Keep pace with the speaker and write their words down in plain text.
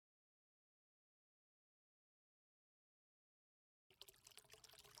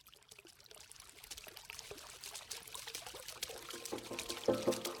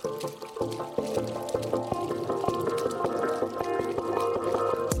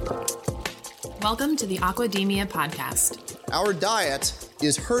Welcome to the Aquademia podcast. Our diet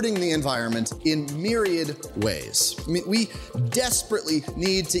is hurting the environment in myriad ways. I mean, we desperately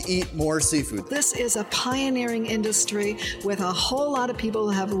need to eat more seafood. This is a pioneering industry with a whole lot of people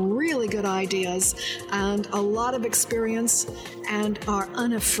who have really good ideas and a lot of experience and are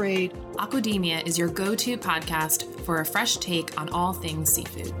unafraid. Aquademia is your go-to podcast for a fresh take on all things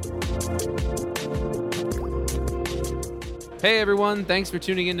seafood. Hey everyone, thanks for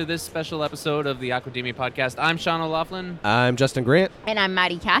tuning into this special episode of the Aquademia podcast. I'm Sean O'Laughlin. I'm Justin Grant. And I'm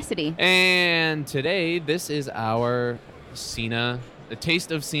Maddie Cassidy. And today, this is our SENA, the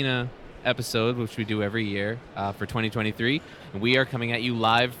Taste of SENA episode, which we do every year for 2023. And we are coming at you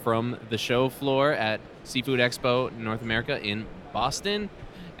live from the show floor at Seafood Expo North America in Boston.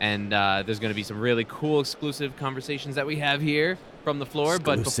 And there's going to be some really cool exclusive conversations that we have here from the floor.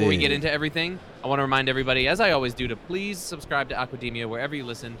 But before we get into everything, I want to remind everybody, as I always do, to please subscribe to Aquademia wherever you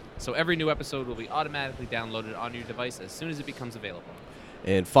listen, so every new episode will be automatically downloaded on your device as soon as it becomes available.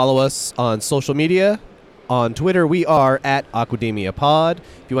 And follow us on social media. On Twitter, we are at Aquademia Pod.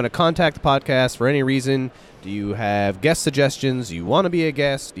 If you want to contact the podcast for any reason, do you have guest suggestions, do you want to be a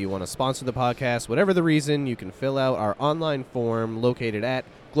guest, do you want to sponsor the podcast, whatever the reason, you can fill out our online form located at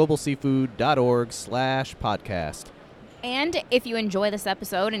globalseafood.org/podcast. And if you enjoy this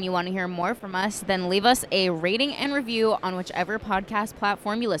episode and you want to hear more from us, then leave us a rating and review on whichever podcast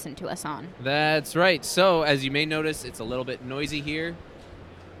platform you listen to us on. That's right. So, as you may notice, it's a little bit noisy here.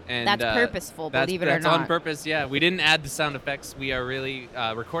 And that's purposeful, believe it or not. That's on purpose, yeah. We didn't add the sound effects. We are really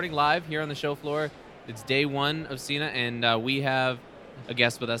recording live here on the show floor. It's day one of SENA, and we have a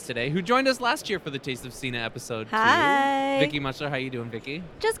guest with us today who joined us last year for the Taste of SENA episode. Hi. Vicki Mutschler. How you doing, Vicki?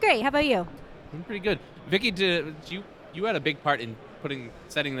 Just great. How about you? I'm pretty good. Vicki, you had a big part in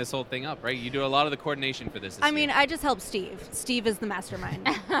setting this whole thing up, right? You do a lot of the coordination for this I year. I just help Steve. Steve is the mastermind,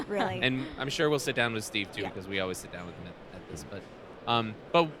 really. And I'm sure we'll sit down with Steve, too, because we always sit down with him at this.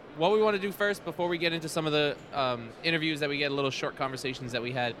 But what we want to do first, before we get into some of the interviews that we get, little short conversations that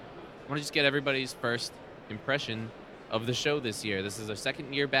we had, I want to just get everybody's first impression of the show this year. This is our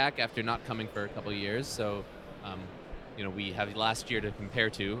second year back after not coming for a couple of years. So, we have last year to compare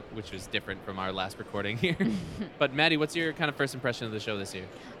to, which was different from our last recording here. But Maddie, what's your kind of first impression of the show this year?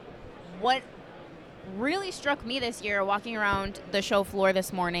 What really struck me this year, walking around the show floor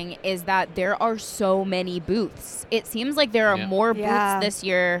this morning, is that there are so many booths. It seems like there are more booths this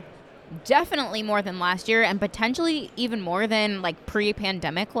year, definitely more than last year, and potentially even more than like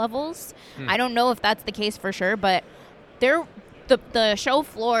pre-pandemic levels. I don't know if that's the case for sure, but the show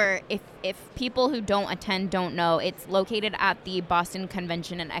floor, if people who don't attend don't know, it's located at the Boston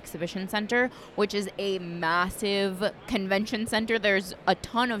Convention and Exhibition Center, which is a massive convention center. There's a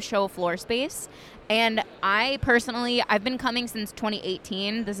ton of show floor space. And I've been coming since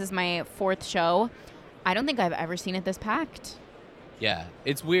 2018. This is my fourth show. I don't think I've ever seen it this packed. Yeah,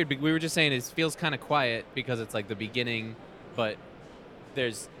 it's weird. We were just saying it feels kind of quiet because it's like the beginning, but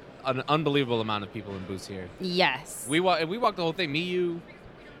there's an unbelievable amount of people in booths here. Yes. We walked the whole thing. Me, you,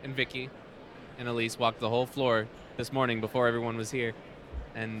 and Vicki, and Elise walked the whole floor this morning before everyone was here.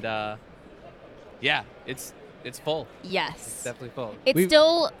 And, it's full. Yes. It's definitely full. It's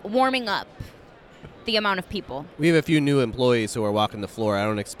still warming up, the amount of people. We have a few new employees who are walking the floor. I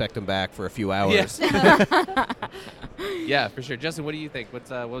don't expect them back for a few hours. Yeah, for sure. Justin, what do you think? What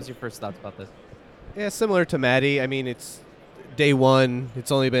was your first thoughts about this? Yeah, similar to Maddie. It's day one. It's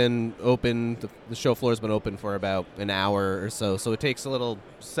only been open. The show floor has been open for about an hour or so. So it takes a little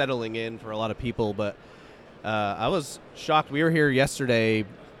settling in for a lot of people. But I was shocked. We were here yesterday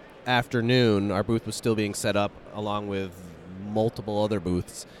afternoon. Our booth was still being set up along with multiple other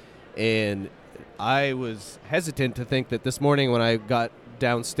booths. And I was hesitant to think that this morning when I got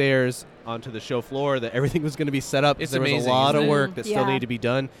downstairs onto the show floor that everything was going to be set up. It's there amazing, was a lot of isn't it? work that still needed to be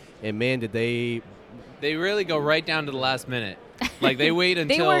done. And man, did they really go right down to the last minute. Like they wait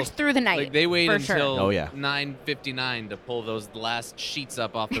until they worked through the night. Like they wait until 9:59 to pull those last sheets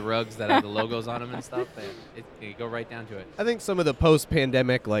up off the rugs that have the logos on them and stuff. They go right down to it. I think some of the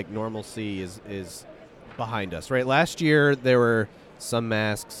post-pandemic normalcy is behind us, right? Last year there were some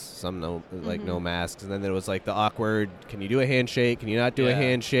masks, some no masks, and then there was like the awkward, can you do a handshake, can you not do a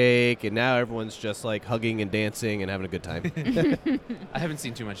handshake, and now everyone's just like hugging and dancing and having a good time. I haven't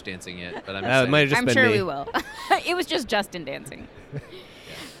seen too much dancing yet, but I'm sure we will. It was just Justin dancing.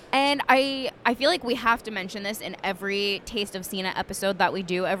 And I feel like we have to mention this in every Taste of SENA episode that we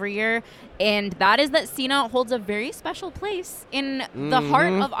do every year, and that is that SENA holds a very special place in the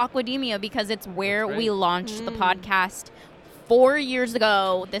heart of Aquademia because it's where we launched the podcast 4 years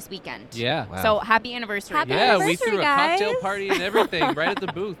ago this weekend. Yeah. Wow. So happy anniversary. Happy Yeah, we anniversary, threw a guys. cocktail party and everything right at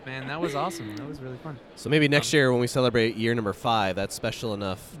the booth, man. That was awesome. That was really fun. So maybe next year when we celebrate year number 5, that's special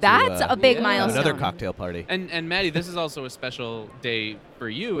enough. That's to, a big yeah. milestone. another cocktail party. And Maddie, this is also a special day for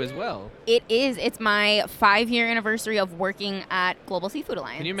you as well. It is. It's my 5-year anniversary of working at Global Seafood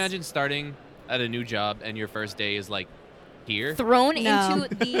Alliance. Can you imagine starting at a new job and your first day is like here? Thrown No.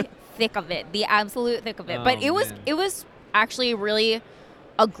 into the thick of it, the absolute thick of it. Oh, But it man. was actually really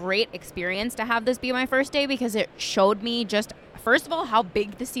a great experience to have this be my first day because it showed me just, first of all, how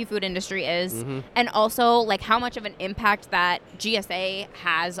big the seafood industry is, and also like how much of an impact that GSA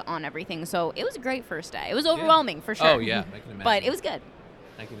has on everything. So it was a great first day. It was overwhelming for sure. Oh yeah, I can imagine. But it was good.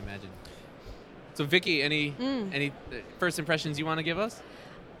 I can imagine. So Vicki, any first impressions you want to give us?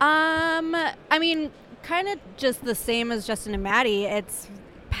 I mean, kind of just the same as Justin and Maddie. It's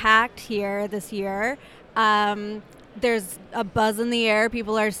packed here this year. There's a buzz in the air.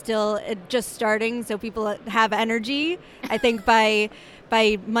 People are still just starting, so people have energy. I think by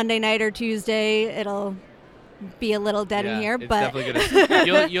Monday night or Tuesday, it'll be a little dead in here. It's But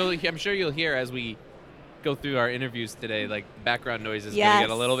definitely gonna. I'm sure you'll hear as we go through our interviews today, like background noise is gonna get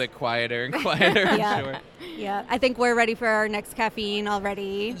a little bit quieter and quieter. Yeah. I'm sure. yeah, I think we're ready for our next caffeine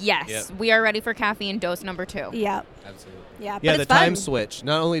already. Yes, Yep. we are ready for caffeine dose number 2. Yeah, Absolutely. yeah. Yeah, but the it's fun. time switch.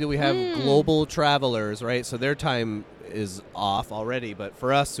 Not only do we have global travelers, right? So their time is off already, but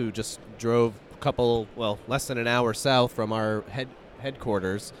for us who just drove less than an hour south from our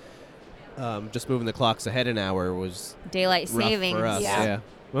headquarters, just moving the clocks ahead an hour was Daylight rough savings. for us. Yeah. Yeah.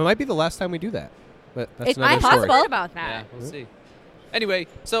 Well, it might be the last time we do that, but that's It's another story. Possible about Yeah, that. we'll see. Anyway,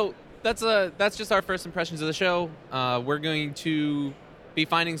 so that's just our first impressions of the show. We're going to be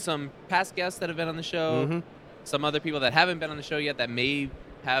finding some past guests that have been on the show, some other people that haven't been on the show yet that may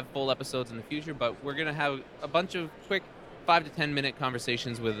have full episodes in the future, but we're going to have a bunch of quick 5 to 10 minute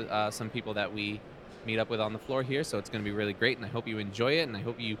conversations with some people that we meet up with on the floor here, so it's going to be really great, and I hope you enjoy it, and I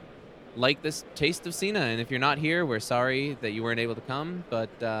hope you like this taste of SENA. And if you're not here, we're sorry that you weren't able to come, but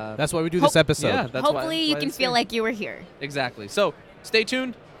That's why we do this episode. yeah, that's Hopefully you why can it's feel here. like you were here. Exactly. So stay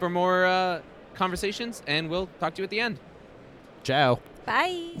tuned for more conversations, and we'll talk to you at the end. Ciao.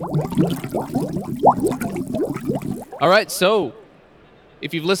 Bye. All right, so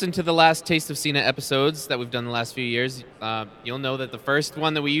if you've listened to the last Taste of SENA episodes that we've done the last few years, you'll know that the first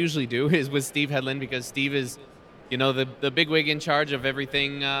one that we usually do is with Steve Hedlund, because Steve is, the bigwig in charge of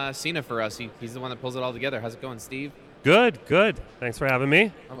everything SENA for us. He's the one that pulls it all together. How's it going, Steve? Good. Thanks for having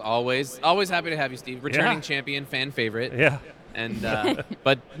me. I'm always happy to have you, Steve. Returning champion, fan favorite. Yeah. And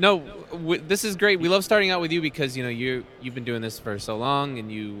but no, this is great. We love starting out with you because you've been doing this for so long,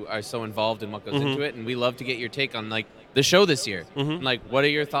 and you are so involved in what goes into it. And we love to get your take on like the show this year. Like, what are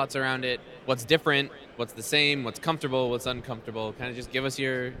your thoughts around it? What's different? What's the same? What's comfortable? What's uncomfortable? Kind of just give us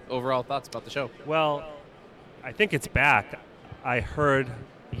your overall thoughts about the show. Well, I think it's back. I heard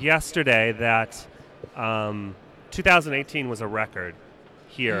yesterday that 2018 was a record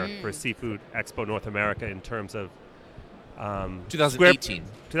here for Seafood Expo North America in terms of 2018.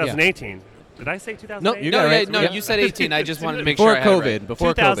 2018. Did I say 2018? No, you got it right. No, Yeah. you said 18. I just wanted to make Before sure I had it COVID. right.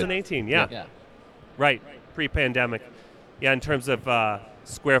 Before 2018, yeah. Yeah. Right, pre-pandemic. Yeah, in terms of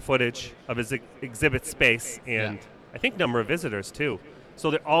square footage of his exhibit space and I think number of visitors too.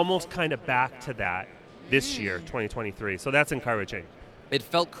 So they're almost kind of back to that this year, 2023. So that's encouraging. It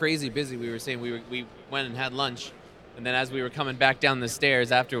felt crazy busy. We were saying we went and had lunch, and then as we were coming back down the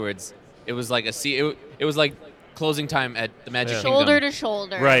stairs afterwards, it was like it was like closing time at the Magic Kingdom. Shoulder to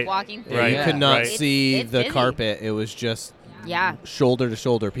shoulder, Right. walking through. Yeah, you Yeah. could not Right. see It's the busy. carpet. It was just Yeah. shoulder to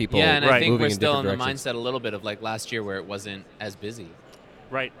shoulder people. Yeah, and I Right. think moving we're in still in different the directions. mindset a little bit of like last year where it wasn't as busy.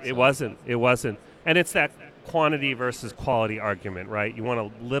 Right. It wasn't. And it's that quantity versus quality argument, right? You want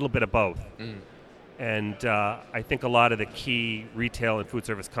a little bit of both. And I think a lot of the key retail and food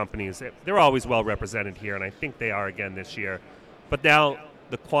service companies, they're always well represented here, and I think they are again this year. But now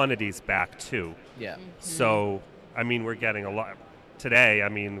the quantity's back too. Yeah. So, I mean, we're getting a lot. Today, I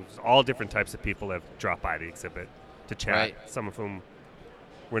mean, all different types of people have dropped by the exhibit to chat, Right. some of whom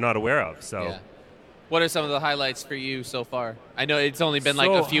we're not aware of. So, Yeah. What are some of the highlights for you so far? I know it's only been like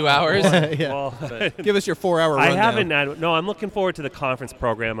a So- few hours. Yeah. well, Give us your 4-hour I rundown. haven't. No, I'm looking forward to the conference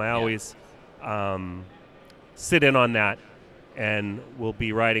program. I always sit in on that, and we'll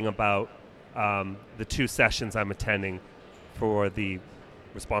be writing about the 2 sessions I'm attending for the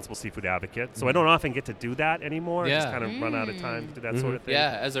Responsible Seafood Advocate. So I don't often get to do that anymore. I just Yeah. kind of run out of time to do that sort of thing.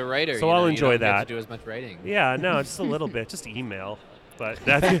 Yeah, as a writer, So I'll you enjoy don't get that. to do as much writing. Yeah, no, just a little bit, just email. But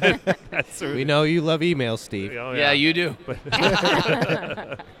that's We know you love emails, Steve. Oh, Yeah, you do.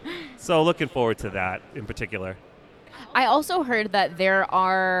 So looking forward to that in particular. I also heard that there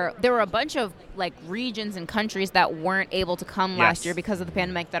were a bunch of like regions and countries that weren't able to come last year because of the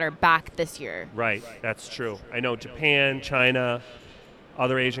pandemic that are back this year. Right, that's true. I know Japan, China,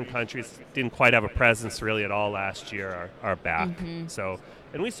 other Asian countries didn't quite have a presence really at all last year are back. So,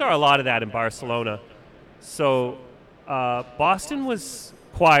 and we saw a lot of that in Barcelona. So Boston was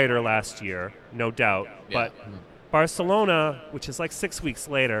quieter last year, no doubt, but Barcelona, which is like 6 weeks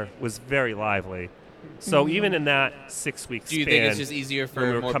later, was very lively. So even in that 6 week span, do you think it's just easier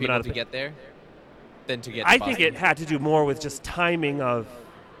for more people to get there than to get to I Boston? think it had to do more with just timing of,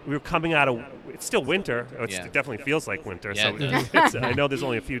 we were coming out of, it's still winter. It definitely feels like winter. Yeah. So I know there's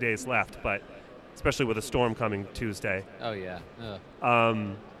only a few days left, but especially with a storm coming Tuesday. Oh, yeah.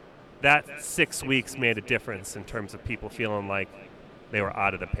 That 6 weeks made a difference in terms of people feeling like they were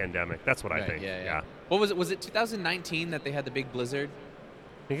out of the pandemic. That's what I think. Yeah. What was it? Was it 2019 that they had the big blizzard?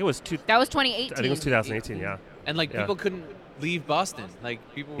 I think it was That was 2018. I think it was 2018. Yeah. And people couldn't leave Boston. Like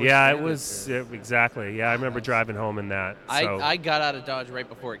people were it was exactly. Yeah, I remember driving home in that. So. I got out of Dodge right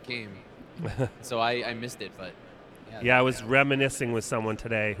before it came, so I missed it. But I was reminiscing with someone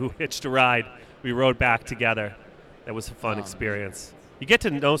today who hitched a ride. We rode back together. That was a fun experience. You get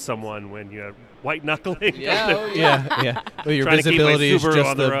to know someone when you're white knuckling. Yeah. Well, your Trying visibility is Subaru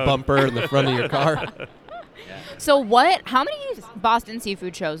just the road. bumper in the front of your car. So how many Boston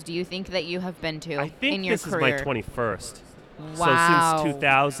seafood shows do you think that you have been to in your career? I think this is my 21st. Wow. So since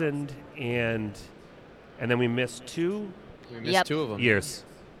 2000 and then we missed 2 We missed 2 of them. years.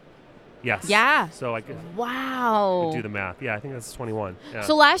 Yes. Yeah. So I could Wow. do the math. Yeah, I think that's 21. Yeah.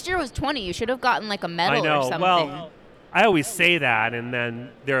 So last year was 20. You should have gotten like a medal I know. or something. Well, I always say that, and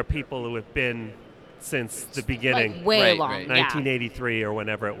then there are people who have been since the beginning. Like way long. Right. 1983 or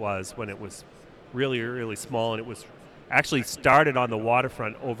whenever it was, when it was really, really small, and it was actually started on the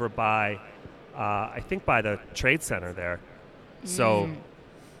waterfront over by, I think by the Trade Center there. So,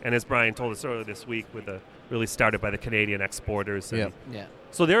 and as Brian told us earlier this week, really started by the Canadian exporters. And Yeah.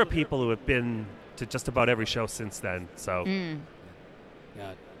 So there are people who have been to just about every show since then. So, God, I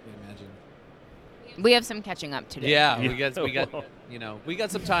can imagine. We have some catching up to do. Yeah, we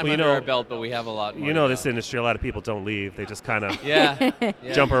got some time under our belt, but we have a lot more. This industry, a lot of people don't leave. They just kind of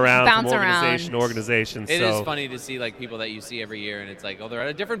jump around Bounce from organization to organization. It is funny to see people that you see every year, and it's like, oh, they're at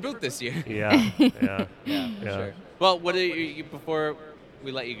a different booth this year. Yeah. Sure. Well, what are you, before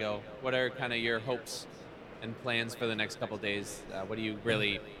we let you go, what are kind of your hopes and plans for the next couple of days? What are you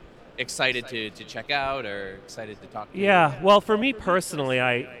really excited to check out or excited to talk to? Yeah, well, for me personally,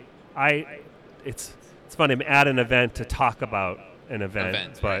 it's funny. I'm at an event to talk about an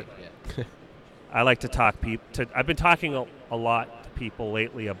event, but I like to talk I've been talking a lot to people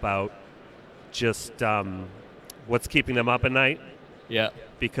lately about just what's keeping them up at night. Yeah,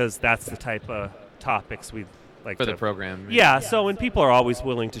 because that's the type of topics we like for the program. Yeah. So when people are always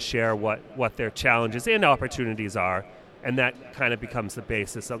willing to share what their challenges and opportunities are, and that kind of becomes the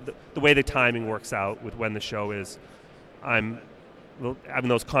basis of the way the timing works out with when the show is. I'm having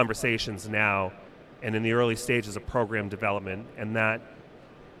those conversations now, and in the early stages of program development, and that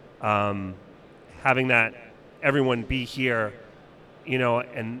having that everyone be here,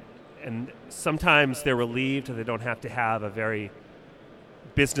 and sometimes they're relieved that they don't have to have a very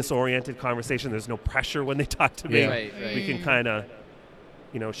business-oriented conversation. There's no pressure when they talk to me. Right. We can kind of,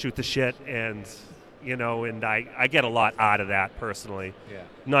 shoot the shit, and and I get a lot out of that personally. Yeah.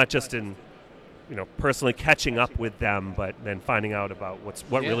 Not just in personally catching up with them, but then finding out about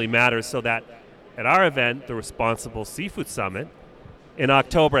what really matters, so that at our event, the Responsible Seafood Summit, in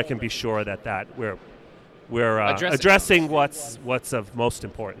October, I can be sure that we're addressing what's of most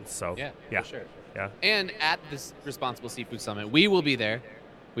importance. So for sure. Yeah. And at this Responsible Seafood Summit, we will be there.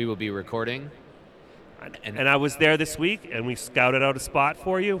 We will be recording. And I was there this week, and we scouted out a spot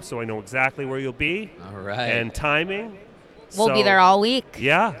for you, so I know exactly where you'll be. All right. And timing. We'll be there all week.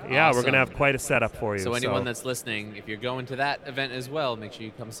 Yeah, Awesome. We're going to have quite a setup for you. So anyone that's listening, if you're going to that event as well, make sure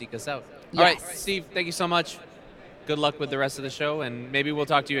you come seek us out. Yes. All right, Steve, thank you so much. Good luck with the rest of the show, and maybe we'll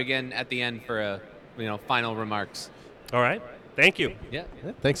talk to you again at the end for final remarks. All right. Thank you. Yeah.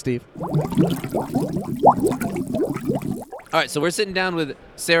 Thanks, Steve. All right, so we're sitting down with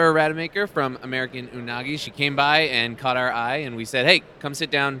Sarah Rademacher from American Unagi. She came by and caught our eye, and we said, hey, come sit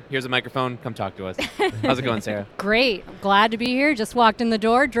down. Here's a microphone. Come talk to us. How's it going, Sarah? Great. I'm glad to be here. Just walked in the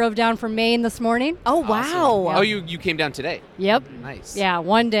door, drove down from Maine this morning. Oh, wow. Awesome. Oh, you came down today? Yep. Nice. Yeah,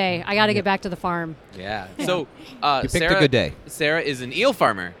 one day. I got to get back to the farm. Yeah. So You picked Sarah, a good day. Sarah is an eel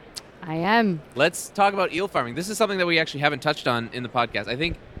farmer. I am. Let's talk about eel farming. This is something that we actually haven't touched on in the podcast. I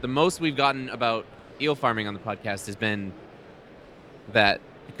think the most we've gotten about eel farming on the podcast has been that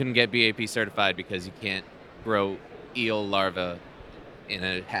you couldn't get BAP certified because you can't grow eel larva in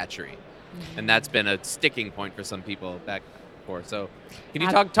a hatchery. And that's been a sticking point for some people back before. So can you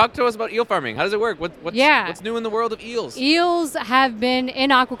talk to us about eel farming? How does it work? What's new in the world of eels? Eels have been in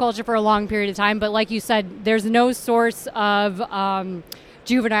aquaculture for a long period of time, but like you said, there's no source of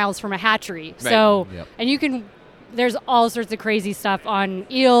juveniles from a hatchery. Right. So, and there's all sorts of crazy stuff on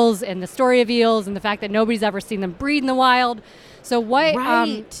eels and the story of eels and the fact that nobody's ever seen them breed in the wild. So what?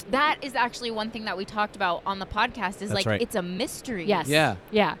 Right. That is actually one thing that we talked about on the podcast. Is it's a mystery. Yes.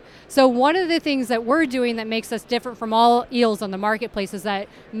 Yeah. So one of the things that we're doing that makes us different from all eels on the marketplace is that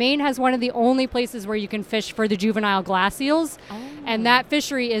Maine has one of the only places where you can fish for the juvenile glass eels, and that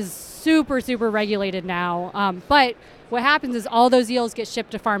fishery is super, super regulated now. But what happens is all those eels get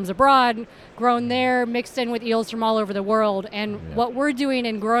shipped to farms abroad, grown there, mixed in with eels from all over the world. And what we're doing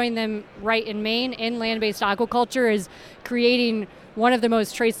in growing them right in Maine in land-based aquaculture is creating one of the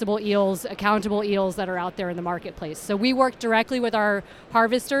most traceable eels, accountable eels that are out there in the marketplace. So we work directly with our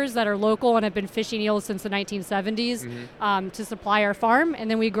harvesters that are local and have been fishing eels since the 1970s to supply our farm, and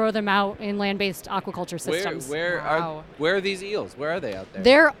then we grow them out in land-based aquaculture systems. Where are these eels? Where are they out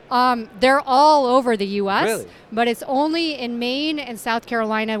there? They're all over the U.S., Really? but it's only in Maine and South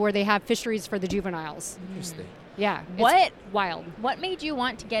Carolina where they have fisheries for the juveniles. Interesting. Yeah. What wild. What made you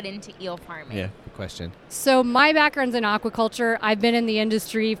want to get into eel farming? Yeah, good question. So my background's in aquaculture. I've been in the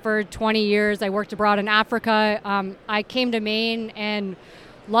industry for 20 years. I worked abroad in Africa. I came to Maine and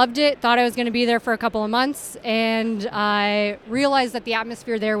loved it, thought I was going to be there for a couple of months, and I realized that the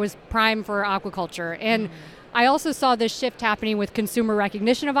atmosphere there was prime for aquaculture. And I also saw this shift happening with consumer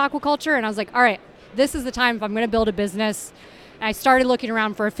recognition of aquaculture, and I was like, all right, this is the time if I'm going to build a business. And I started looking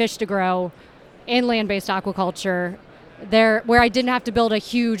around for a fish to grow in land-based aquaculture there, where I didn't have to build a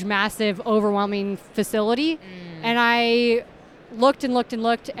huge, massive, overwhelming facility. And I looked and looked and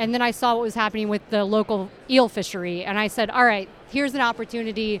looked, and then I saw what was happening with the local eel fishery, and I said, all right, here's an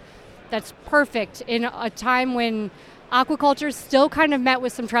opportunity that's perfect in a time when aquaculture still kind of met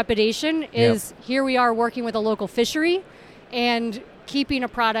with some trepidation. Here we are working with a local fishery and keeping a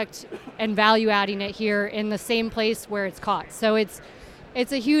product and value adding it here in the same place where it's caught. So it's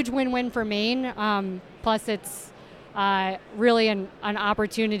a huge win-win for Maine. Plus, it's really an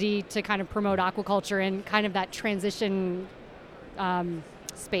opportunity to kind of promote aquaculture in kind of that transition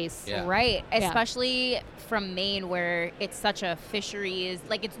space. Yeah. Right. Especially from Maine, where it's such a fisheries,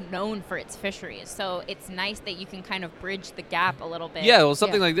 like it's known for its fisheries. So it's nice that you can kind of bridge the gap a little bit. Yeah, well,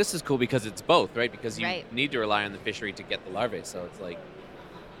 something like this is cool because it's both, right? Because you Right. need to rely on the fishery to get the larvae. So it's like,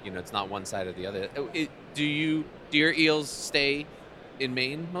 it's not one side or the other. Do your eels stay in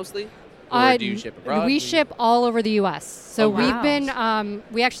Maine mostly? Or do you ship abroad? We ship all over the U.S. So wow. we've been,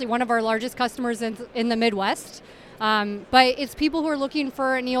 we actually, one of our largest customers in the Midwest. But it's people who are looking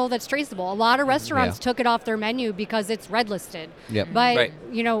for an eel that's traceable. A lot of restaurants took it off their menu because it's red listed. Yep. But,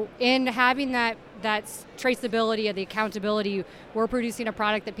 in having that traceability and the accountability, we're producing a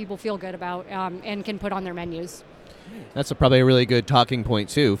product that people feel good about and can put on their menus. That's probably a really good talking point,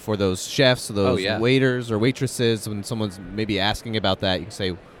 too, for those chefs, those yeah. waiters or waitresses. When someone's maybe asking about that, you can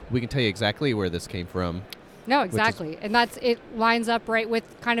say, we can tell you exactly where this came from. No, exactly. And it lines up right with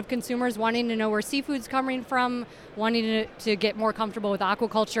kind of consumers wanting to know where seafood's coming from, wanting to get more comfortable with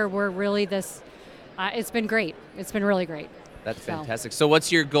aquaculture. We're really it's been great. It's been really great. That's fantastic. So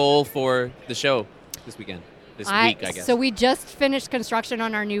what's your goal for the show this weekend? This week, I guess. So we just finished construction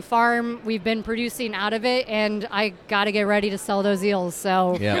on our new farm. We've been producing out of it, and I got to get ready to sell those eels.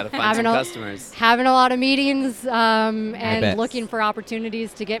 So Gotta find some customers. Having a lot of meetings and looking for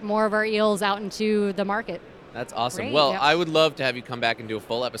opportunities to get more of our eels out into the market. That's awesome. Great. Well, I would love to have you come back and do a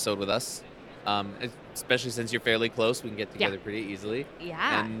full episode with us, especially since you're fairly close. We can get together pretty easily.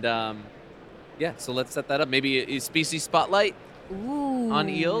 Yeah. And, so let's set that up. Maybe a species spotlight on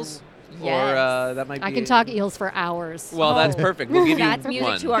eels. Yes. Or that might be... I can talk eels for hours. Well, that's perfect. We'll give you That's music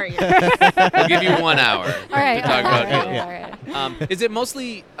one. to our ears. We'll give you 1 hour All right. to talk about eels. All right. Is it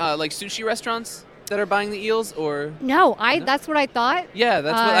mostly like sushi restaurants that are buying the eels, or... No, that's what I thought. Yeah,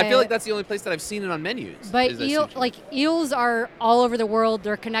 that's what I feel like that's the only place that I've seen it on menus. But is that sushi. eels are all over the world.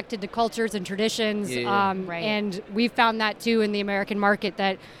 They're connected to cultures and traditions. Right. And we've found that too in the American market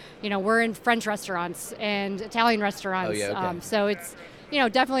that, we're in French restaurants and Italian restaurants. Oh, yeah, okay. So it's,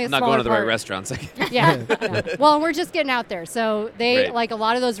 definitely a I'm not smaller going to the right part. restaurants. Yeah. Well, we're just getting out there. So they, Right. like a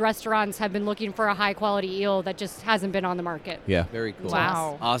lot of those restaurants have been looking for a high quality eel that just hasn't been on the market. Yeah. Very cool.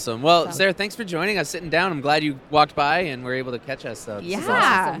 Wow. Awesome. Well, Sarah, thanks for joining us, sitting down. I'm glad you walked by and were able to catch us. This is awesome.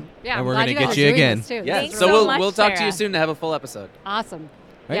 Awesome. Yeah, And I'm we're glad gonna you guys get are you doing again. this, too. Yeah, Thanks so so much, we'll talk to Sarah. you soon to have a full episode. Awesome.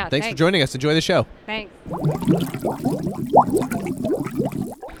 All right, Yeah, thanks for joining us. Enjoy the show. Thanks.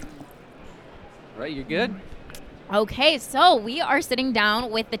 All right, you're good? Okay, so we are sitting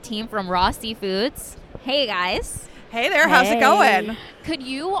down with the team from Raw Seafoods. Hey, guys. Hey there, how's it going? Could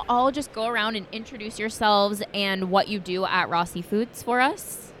you all just go around and introduce yourselves and what you do at Raw Seafoods for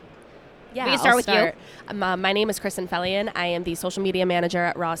us? Yeah, we can start with you. My name is Kristen Fellion. I am the social media manager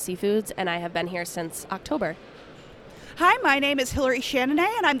at Raw Seafoods, and I have been here since October. Hi, my name is Hillary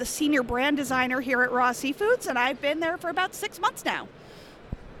Shannonay, and I'm the senior brand designer here at Raw Seafoods, and I've been there for about 6 months now.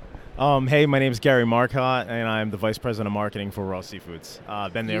 Hey, my name is Gary Marcotte, and I'm the Vice President of Marketing for Raw Seafoods.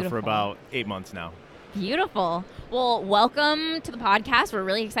 I've been there for about 8 months now. Beautiful. Well, welcome to the podcast. We're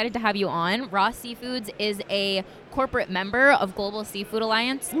really excited to have you on. Raw Seafoods is a corporate member of Global Seafood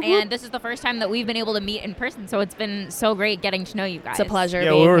Alliance, and this is the first time that we've been able to meet in person, so it's been so great getting to know you guys. It's a pleasure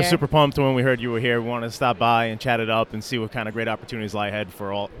Yeah, being we were here. super pumped when we heard you were here. We wanted to stop by and chat it up and see what kind of great opportunities lie ahead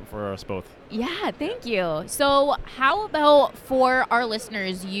for us both. Yeah, thank you. So how about for our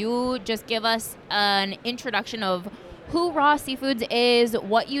listeners, you just give us an introduction of who Raw Seafoods is,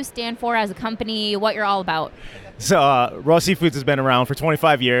 what you stand for as a company, what you're all about. So Raw Seafoods has been around for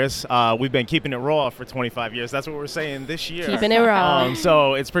 25 years. We've been keeping it raw for 25 years. That's what we're saying this year. Keeping it raw.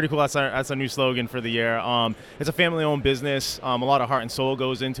 So it's pretty cool. That's our new slogan for the year. It's a family-owned business. A lot of heart and soul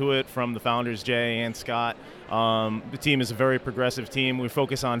goes into it from the founders, Jay and Scott. The team is a very progressive team. We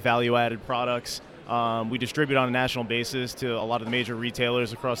focus on value-added products. We distribute on a national basis to a lot of the major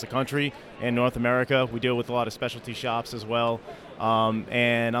retailers across the country and North America. We deal with a lot of specialty shops as well.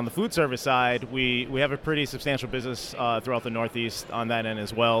 And on the food service side, we have a pretty substantial business throughout the Northeast on that end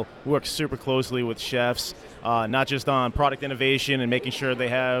as well. We work super closely with chefs, not just on product innovation and making sure they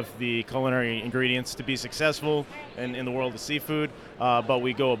have the culinary ingredients to be successful in the world of seafood, but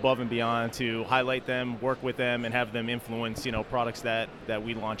we go above and beyond to highlight them, work with them, and have them influence products that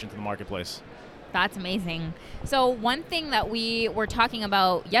we launch into the marketplace. That's amazing. So one thing that we were talking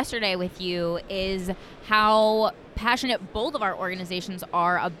about yesterday with you is how passionate both of our organizations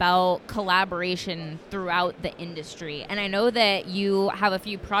are about collaboration throughout the industry. And I know that you have a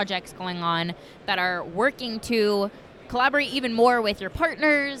few projects going on that are working to collaborate even more with your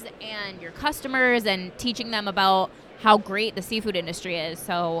partners and your customers and teaching them about how great the seafood industry is.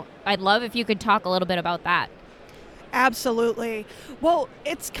 So I'd love if you could talk a little bit about that. Absolutely. Well,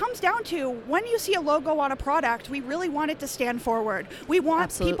 it comes down to when you see a logo on a product, we really want it to stand forward. We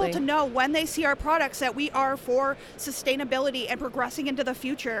want people to know when they see our products that we are for sustainability and progressing into the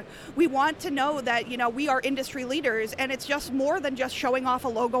future. We want to know that, we are industry leaders, and it's just more than just showing off a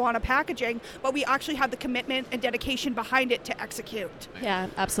logo on a packaging, but we actually have the commitment and dedication behind it to execute. Yeah,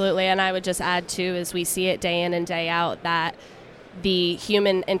 absolutely. And I would just add, too, as we see it day in and day out, that the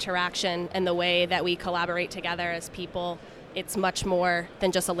human interaction and the way that we collaborate together as people, it's much more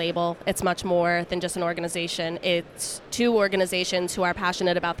than just a label. It's much more than just an organization. It's two organizations who are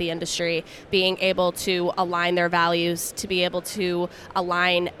passionate about the industry, being able to align their values, to be able to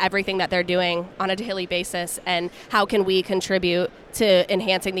align everything that they're doing on a daily basis, and how can we contribute to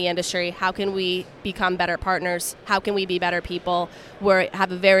enhancing the industry? How can we become better partners? How can we be better people? We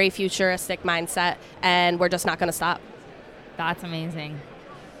have a very futuristic mindset, and we're just not going to stop. That's amazing.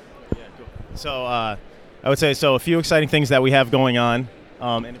 Yeah, cool. So I would say a few exciting things that we have going on.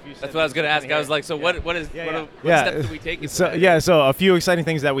 And if you That's what I was going to ask. I was like, so what steps do we take? So a few exciting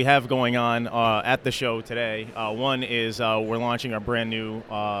things that we have going on at the show today. One is we're launching our brand new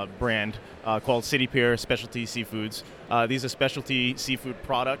brand called City Pier Specialty Seafoods. These are specialty seafood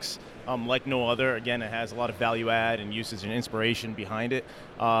products. Like no other. Again, it has a lot of value add and usage and inspiration behind it.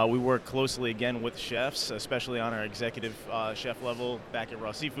 We work closely again with chefs, especially on our executive chef level back at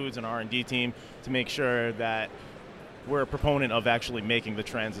Raw Seafoods and R&D team, to make sure that we're a proponent of actually making the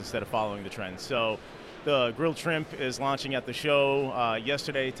trends instead of following the trends. So the grilled shrimp is launching at the show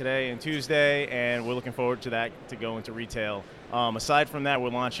yesterday, today, and Tuesday, and we're looking forward to that to go into retail. Aside from that, we're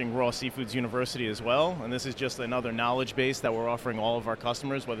launching Raw Seafoods University as well, and this is just another knowledge base that we're offering all of our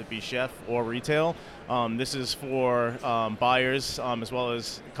customers, whether it be chef or retail. This is for buyers as well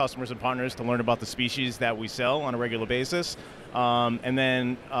as customers and partners to learn about the species that we sell on a regular basis. And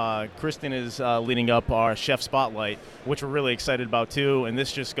then Kristen is leading up our Chef Spotlight, which we're really excited about too, and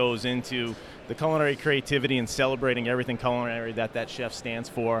this just goes into the culinary creativity and celebrating everything culinary that chef stands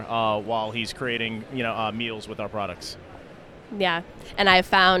for while he's creating meals with our products. Yeah, and I've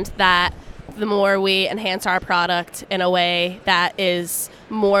found that the more we enhance our product in a way that is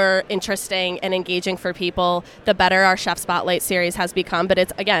more interesting and engaging for people, the better our Chef Spotlight series has become. But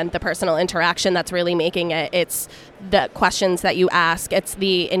it's, again, the personal interaction that's really making it. It's the questions that you ask. It's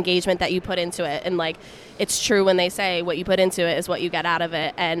the engagement that you put into it. And like, it's true when they say what you put into it is what you get out of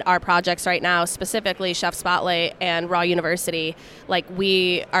it. And our projects right now, specifically Chef Spotlight and Raw University, like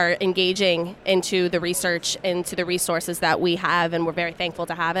we are engaging into the research, into the resources that we have, and we're very thankful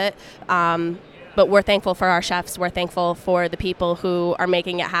to have it. But we're thankful for our chefs. We're thankful for the people who are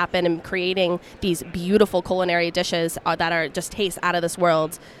making it happen and creating these beautiful culinary dishes that are just taste out of this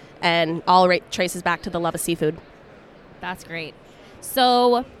world. And all traces back to the love of seafood. That's great.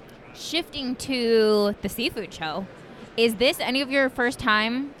 So, shifting to the seafood show, is this any of your first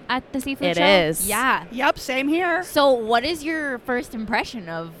time at the seafood show? It is. Yeah. Yep, same here. So, what is your first impression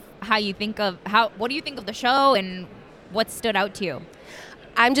of what do you think of the show and what stood out to you?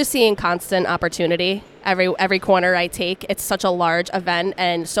 I'm just seeing constant opportunity every corner I take. It's such a large event,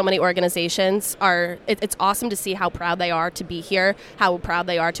 and so many organizations it's awesome to see how proud they are to be here, how proud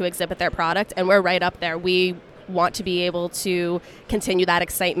they are to exhibit their product, and we're right up there. We want to be able to continue that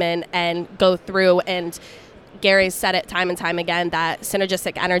excitement and go through, and Gary's said it time and time again that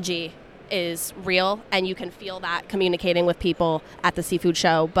synergistic energy is real, and you can feel that communicating with people at the seafood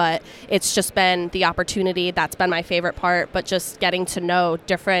show. But it's just been the opportunity that's been my favorite part, but just getting to know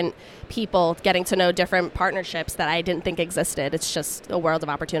different people, getting to know different partnerships that I didn't think existed. It's just a world of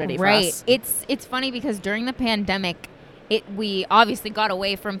opportunity for us. It's funny because during the pandemic, we obviously got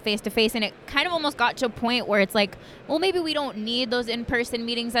away from face-to-face, and it kind of almost got to a point where it's like, well, maybe we don't need those in-person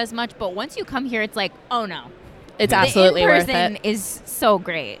meetings as much, but once you come here, it's like, oh no. It's absolutely worth it. The in-person is so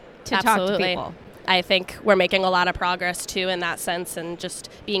great to talk to people. I think we're making a lot of progress too in that sense, and just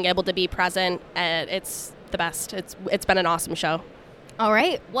being able to be present, it's the best. It's been an awesome show. All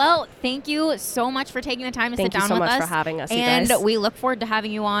right. Well, thank you so much for taking the time to sit down with us. Thank you so much for having us, you and guys. we look forward to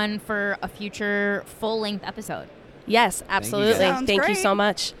having you on for a future full-length episode. Yes, absolutely. Thank you so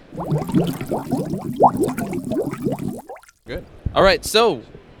much. Good. All right, so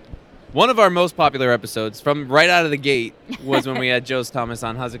one of our most popular episodes from right out of the gate was when we had Jose Thomas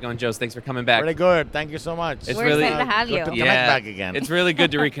on. How's it going, Jose? Thanks for coming back. Pretty good. Thank you so much. We're excited to have you. Good to connect back again. It's really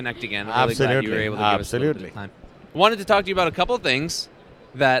good to reconnect again. I'm really glad you were able to give us a little bit of time. Wanted to talk to you about a couple of things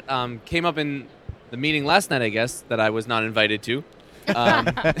that came up in the meeting last night, I guess, that I was not invited to.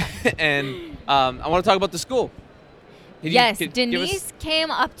 And I want to talk about the school. Denise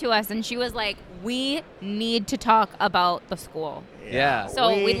came up to us and she was like, we need to talk about the school. Yeah.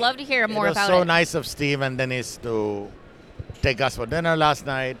 So we'd love to hear more about it. It was so nice of Steve and Denise to take us for dinner last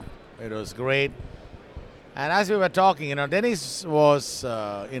night. It was great. And as we were talking, Denise was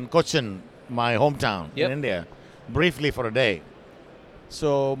in Cochin, my hometown in India, briefly for a day.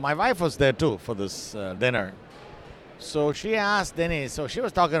 So my wife was there too for this dinner. So she asked Denise, so she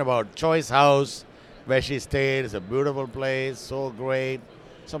was talking about Choice House, where she stayed. It's a beautiful place, so great.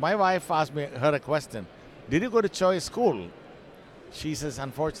 So my wife asked her a question. Did you go to Choice School? She says,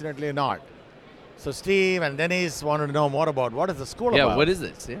 unfortunately not. So Steve and Denise wanted to know more about what is the school about. Yeah, what is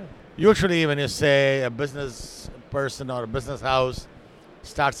this? Yeah. Usually when you say a business person or a business house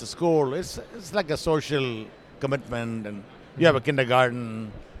starts a school, it's like a social commitment, and you have a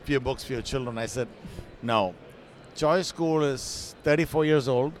kindergarten, few books for your children. I said, no. Choice School is 34 years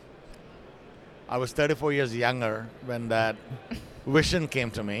old. I was 34 years younger when that vision came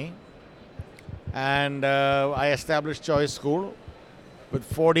to me. And I established Choice School with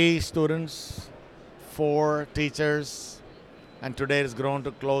 40 students, 4 teachers, and today it's grown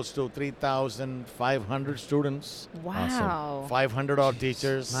to close to 3,500 students. Wow. Awesome. 500 odd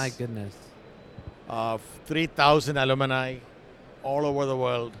teachers. My goodness. 3,000 alumni all over the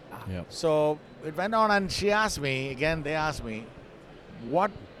world. Yep. So it went on, and they asked me,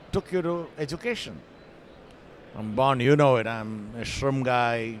 what took you to education? I'm born, you know it, I'm a shrimp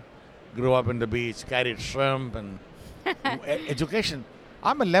guy, grew up in the beach, carried shrimp, and education.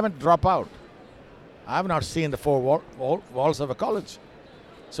 I'm 11th dropout. I have not seen the 4 walls of a college.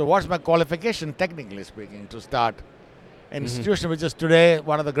 So what's my qualification, technically speaking, to start an institution which is today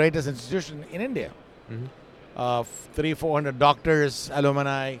one of the greatest institutions in India? 300-400 doctors,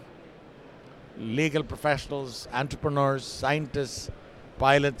 alumni, legal professionals, entrepreneurs, scientists,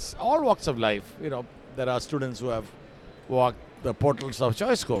 pilots, all walks of life. There are students who have walked the portals of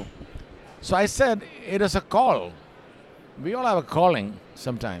Choice School. So I said, it is a call. We all have a calling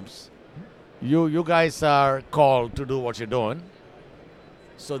sometimes. You guys are called to do what you're doing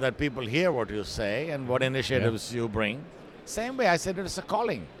so that people hear what you say and what initiatives you bring. Same way, I said it is a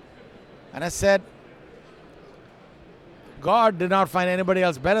calling. And I said, God did not find anybody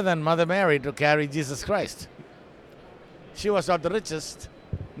else better than Mother Mary to carry Jesus Christ. She was not the richest,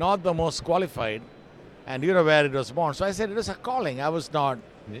 not the most qualified, and you know where it was born. So I said it is a calling. I was not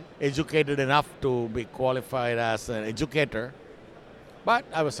educated enough to be qualified as an educator. But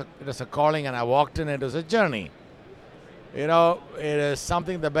it was a calling, and I walked in. It was a journey. It is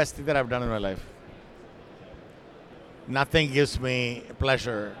the best thing that I've done in my life. Nothing gives me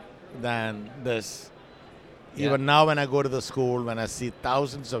pleasure than this. Yeah. Even now when I go to the school, when I see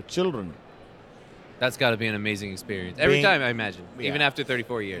thousands of children. That's got to be an amazing experience. Every time, I imagine, even after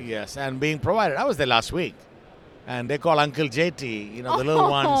 34 years. Yes, and being provided. I was there last week. And they call Uncle JT, the little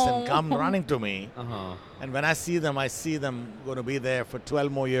ones, and come running to me. And when I see them going to be there for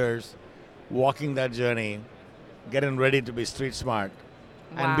 12 more years, walking that journey, getting ready to be street smart,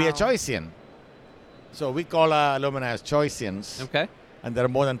 and be a Choicean. So we call our alumni as Choiceans. Okay. And there are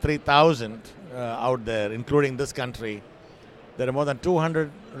more than 3,000 out there, including this country. There are more than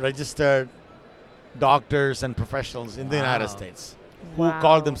 200 registered doctors and professionals in the United States who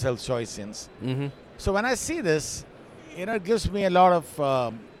call themselves Choiceans. Mm-hmm. So when I see this, it gives me a lot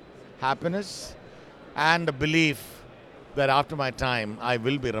of happiness and a belief that after my time, I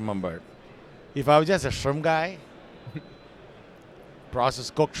will be remembered. If I was just a shrimp guy,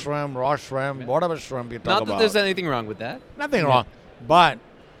 processed cooked shrimp, raw shrimp, whatever shrimp you talk about. Not that there's anything wrong with that. Nothing wrong. But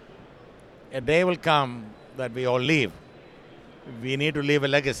a day will come that we all leave. We need to leave a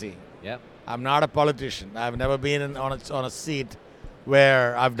legacy. Yeah. I'm not a politician. I've never been on a seat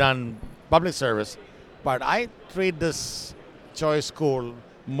where I've done public service. But I treat this choice school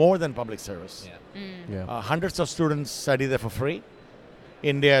more than public service. Hundreds of students study there for free.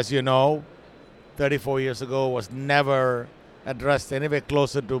 India, as you know, 34 years ago was never addressed anywhere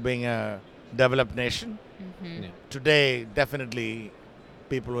closer to being a developed nation. Today, definitely,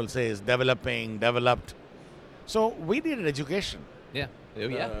 people will say is developing, developed. So we needed education.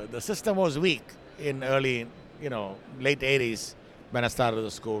 The system was weak in early, late 80s when I started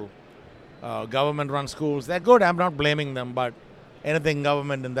the school. Government-run schools, they're good. I'm not blaming them, but anything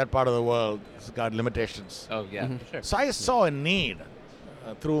government in that part of the world has got limitations. Oh, yeah, for sure. So I saw a need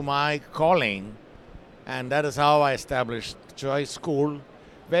through my calling, and that is how I established Choice School,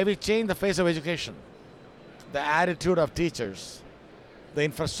 where we changed the face of education. The attitude of teachers, the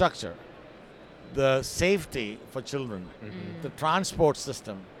infrastructure, the safety for children, the transport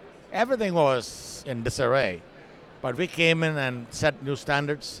system, everything was in disarray. But we came in and set new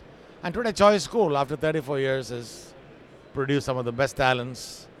standards. And today, Choice School, after 34 years, has produced some of the best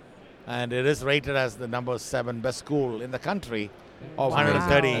talents. And it is rated as the number 7 best school in the country of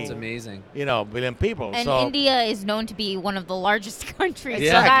 130 That's amazing. Billion people. And so India is known to be one of the largest countries. Exactly.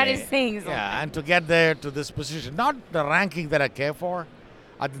 So that is saying something. Yeah, and to get there to this position, not the ranking that I care for,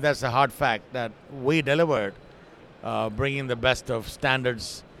 I think that's a hard fact that we delivered, bringing the best of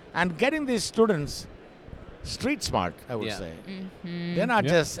standards and getting these students street smart, I would say. They're not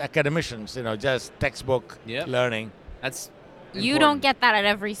just academicians, just textbook learning. That's You don't get that at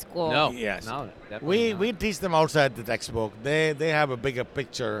every school. No. Yes. No, definitely We teach them outside the textbook. They have a bigger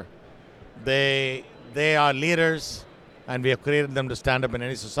picture. They are leaders, and we have created them to stand up in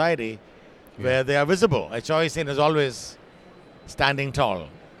any society where they are visible. A Choicean is always standing tall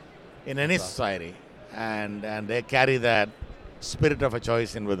in any society, and they carry that spirit of a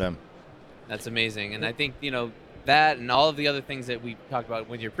Choicean with them. That's amazing. And I think, that and all of the other things that we talked about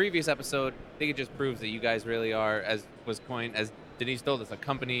with your previous episode, I think it just proves that you guys really are, as was coined, as Denise told us, a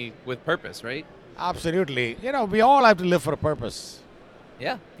company with purpose, right? Absolutely. We all have to live for a purpose.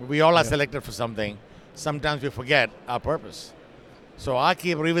 Yeah. We all are selected for something. Sometimes we forget our purpose. So I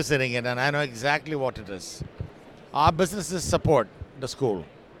keep revisiting it, and I know exactly what it is. Our businesses support the school.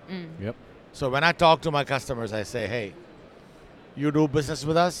 Yep. So when I talk to my customers, I say, hey, you do business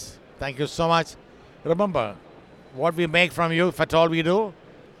with us? Thank you so much. Remember, what we make from you, if at all we do,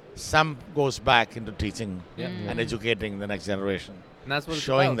 some goes back into teaching and educating the next generation. And that's what it's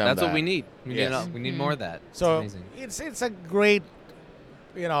showing about. them That's that. what we need. Yes. We need more of that. So it's amazing. it's a great,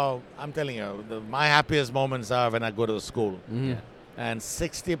 I'm telling you, my happiest moments are when I go to the school. Yeah. And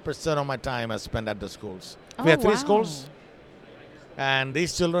 60% of my time I spend at the schools. We have 3 schools. And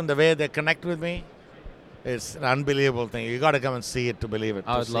these children, the way they connect with me, it's an unbelievable thing. You got to come and see it to believe it.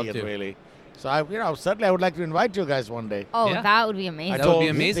 I would see love it to. really. So certainly I would like to invite you guys one day. Oh, that would be amazing. I That would told be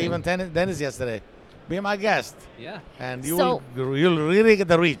amazing. even Dennis yesterday, be my guest. Yeah. And So- you'll really get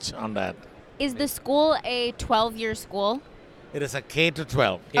the reach on that. Is the school a 12-year school? It is a K to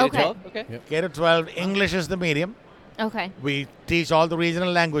 12. Okay. Okay. K to 12, English is the medium. Okay. We teach all the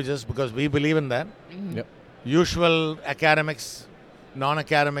regional languages because we believe in that. Yep. Usual academics,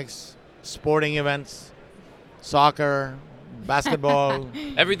 non-academics, sporting events, soccer, basketball,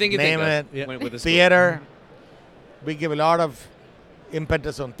 Everything you name think it, of went with the school. theater. We give a lot of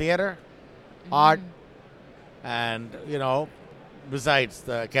impetus on theater, art, and besides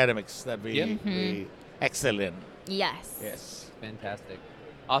the academics that we excel in. Yes. Yes. Fantastic.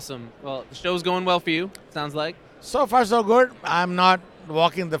 Awesome. Well, the show's going well for you, sounds like. So far, so good. I'm not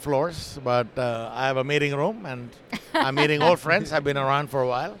walking the floors, but I have a meeting room, and I'm meeting old friends. I've been around for a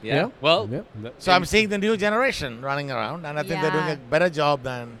while. Yeah. Well, so I'm seeing the new generation running around, and I think they're doing a better job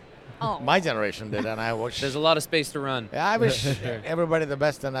than my generation did. And I wish there's a lot of space to run. Yeah, I wish everybody the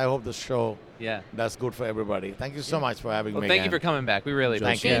best, and I hope the show does good for everybody. Thank you so much for having me. Thank you for coming back. We really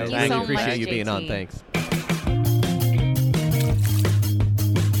appreciate it. Thank you so appreciate much, you being on. JT. Thanks.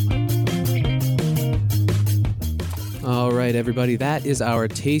 All right, everybody, that is our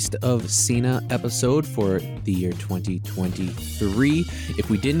Taste of SENA episode for the year 2023. If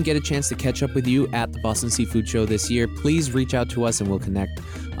we didn't get a chance to catch up with you at the Boston Seafood Show this year, please reach out to us and we'll connect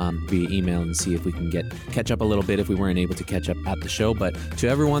via email and see if we can catch up a little bit if we weren't able to catch up at the show. But to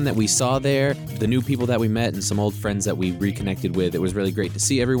everyone that we saw there, the new people that we met and some old friends that we reconnected with, it was really great to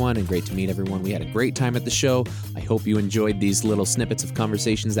see everyone and great to meet everyone. We had a great time at the show. I hope you enjoyed these little snippets of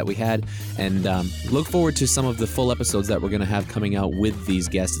conversations that we had, and look forward to some of the full episodes that we're going to have coming out with these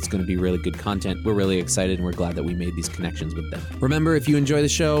guests. It's going to be really good content. We're really excited and we're glad that we made these connections with them. Remember, if you enjoy the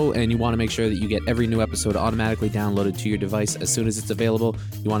show and you want to make sure that you get every new episode automatically downloaded to your device as soon as it's available,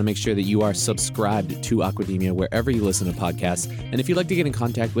 you want to make sure that you are subscribed to Aquademia wherever you listen to podcasts. And if you'd like to get in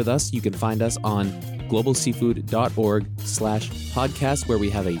contact with us, you can find us on globalseafood.org/podcast, where we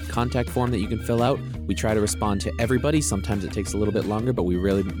have a contact form that you can fill out. We try to respond to everybody. Sometimes it takes a little bit longer, but we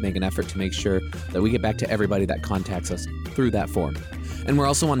really make an effort to make sure that we get back to everybody that contacts us through that form. And we're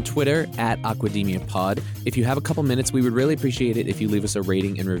also on Twitter at Aquademia Pod. If you have a couple minutes, we would really appreciate it if you leave us a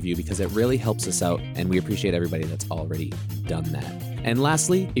rating and review, because it really helps us out, and we appreciate everybody that's already done that. And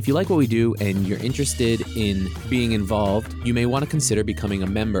lastly, if you like what we do and you're interested in being involved, you may want to consider becoming a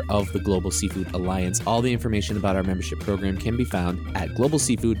member of the Global Seafood Alliance. All the information about our membership program can be found at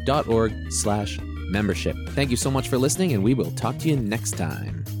globalseafood.org/membership. Thank you so much for listening, and we will talk to you next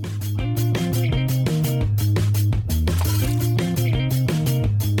time.